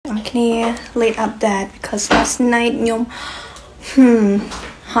clear late update because last night nhung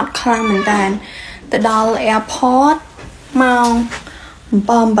hot ខ្លាំងមែនតើទៅដល់ airport មក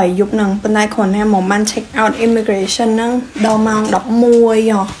7 8យប់ហ្នឹងប៉ុន្តែគ្រាន់តែមកបាន check out immigration ហ្នឹងដល់ម៉ោង11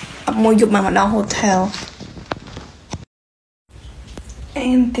យប់មកដល់ hotel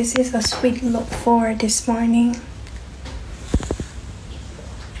and this is a sweet look for this morning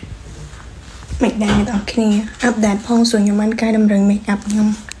មិនដែរអ្នកគ្នា update ផងសួរខ្ញុំបានកែតម្រឹង make up ខ្ញុំ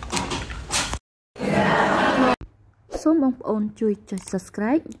សូមបងប្អូនជួយចុច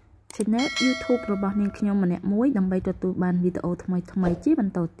subscribe channel YouTube របស់នាងខ្ញុំម្នាក់មួយដើម្បីទទួលបានវីដេអូថ្មីៗជាប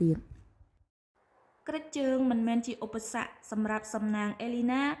ន្តទៀតក្រិចជើងមិនមែនជាឧបសគ្គសម្រាប់សំណាងអេលី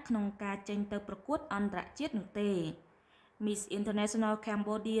ណាក្នុងការចេញទៅប្រកួតអន្តរជាតិនោះទេ Miss International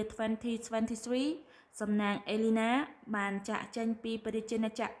Cambodia 2023 សំណាងអេលីណាបានចាក់ចេញពីប្រជាជន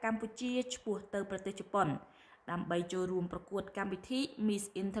កម្ពុជាឆ្ពោះទៅប្រទេសជប៉ុនដើម្បីចូលរួមប្រកួតកម្មវិធី Miss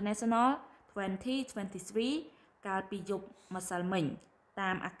International 2023 កាលពីយប់ម្សិលមិញតា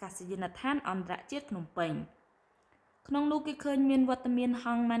មអាកាសយានដ្ឋានអន្តរជាតិភ្នំពេញក្នុងនោះគេឃើញមានវត្តមានហ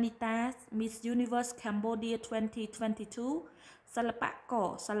ងម៉ានីតា Miss Universe Cambodia 2022 សិល្បករ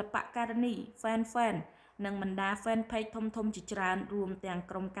សិល្បករនី fan និងបណ្ដា fan page ធំជាច្រើនរួមទាំង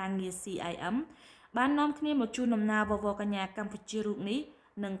ក្រុមការងារ CIM បាននាំគ្នាមកជួនដំណើរវវកញ្ញាកម្ពុជារូបនេះ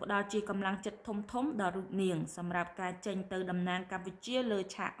និងផ្ដល់ជាកម្លាំងចិត្តធំដល់រូបនាងសម្រាប់ការចេញទៅតំណាងកម្ពុជាលើ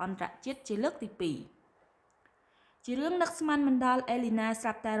ឆាកអន្តរជាតិជាលើកទី2ជារឿងនឹកស្មានមិនដល់អេលីណាស្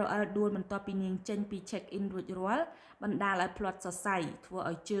រាប់តែរអិលដួលបន្ទាប់ពីនាងចេញពី check in រួចរាល់បណ្ដាលឲ្យផ្លាត់សរសៃធ្វើ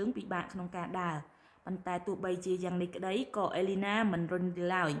ឲ្យជើងពិបាកក្នុងការដើរប៉ុន្តែទោះបីជាយ៉ាងនេះក្តីក៏អេលីណាមិនរុញ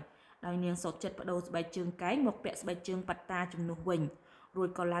ឡើយដោយនាងសុខចិត្តបដូរស្បែកជើងកែងមកពាក់ស្បែកជើងប៉ាត់តាជំនួសវិញរួច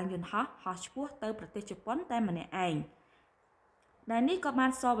ក៏ឡើងយន្តហោះឆ្ពោះទៅប្រទេសជប៉ុនតែម្នាក់ឯងដែលនេះក៏បា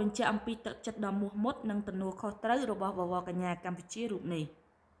នសរបញ្ជាក់អំពីទឹកចិត្តដ៏មោះមុតនិងទំនួលខុសត្រូវរបស់វវកញ្ញាកម្ពុជារូបនេះ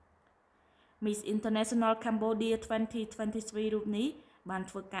Miss International Cambodia 2023 រូបនេះបាន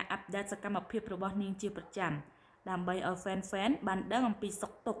ធ្វើការអាប់ដេតសកម្មភាពរបស់នាងជាប្រចាំដើម្បីឲ្យ fan បានដឹងអំពីសុ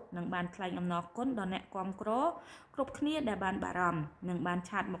ខទុក្ខនិងបានថ្លែងអំណរគុណដល់អ្នកគាំទ្រគ្រប់គ្នាដែលបានបារម្ភនិងបាន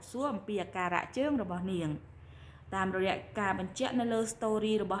ឆាតមកសួរអំពីអាការៈជើងរបស់នាងតាមរយៈការបញ្ជាក់នៅលើ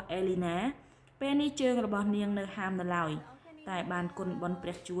story របស់អេលីណាពេលនេះជើងរបស់នាងនៅហាមនៅឡើយតែបានគុណបុណ្យព្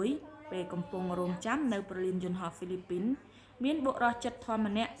រះជួយពេលកំពុងរងចាំនៅប្រលានយន្តហោះហ្វីលីពីនមានបុរសចិត្តធម្ម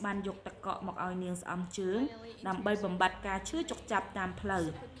ម្នាក់បានយកទឹកកកមកឲ្យនាងស្អំជើងដើម្បីបំបត្តិការឈឺចុកចាប់តាមផ្លូវ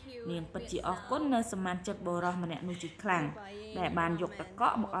នាងពិតជាអរគុណនៅសមានចិត្តបុរសម្នាក់នោះជាខ្លាំងដែលបានយកទឹកក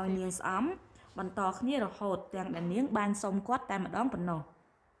កមកឲ្យនាងស្អំបន្តគ្នារហូតទាំងដែលនាងបានសុំគាត់តែម្ដងប៉ុណ្ណោះ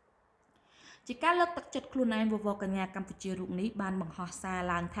ជាការលើកទឹកចិត្តខ្លួនឯងវវកញ្ញាកម្ពុជារូបនេះបានបង្ហោះសារ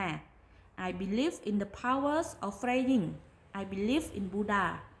ឡើងថា I believe in the powers of praying I believe in Buddha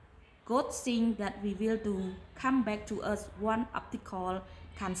God seeing that we will do come back to us one obstacle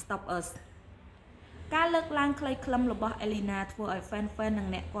can stop us ការលើកឡើងខ្លីខ្លឹមរបស់អេលីណាធ្វើឲ្យ fan និង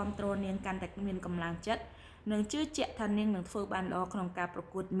អ្នកគាំទ្រនាងកាន់តែមានកម្លាំងចិត្តនិងជឿជាក់ថានាងនឹងធ្វើបានល្អក្នុងការប្រ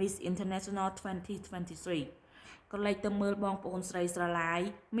កួត Miss International 2023 ក៏លេចទៅមើលបងប្អូនស្រីស្រឡាយ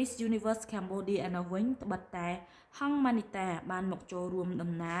Miss Universe Cambodia នៅវិញត្បិតតែហងម៉ានីតាបានមកចូលរួម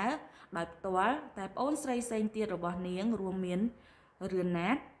ដំណើរដោយផ្ទាល់តែប្អូនស្រីផ្សេងទៀតរបស់នាងរួមមានរឿន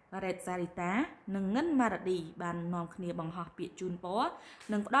ណាតរ៉េតសារីតានិងងិនម៉ារ៉ាឌីបាននាំគ្នាបង្ហោះពាក្យជូនពរ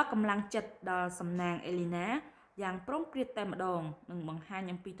និងផ្ដល់កម្លាំងចិត្តដល់សំណាងអេលីណាយ៉ាងព្រមព្រៀងតែម្ដងនិងបង្ហាញ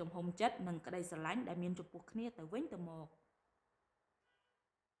អំពីទំហំចិត្តនិងក្តីស្រឡាញ់ដែលមានចំពោះគ្នាទៅវិញទៅមក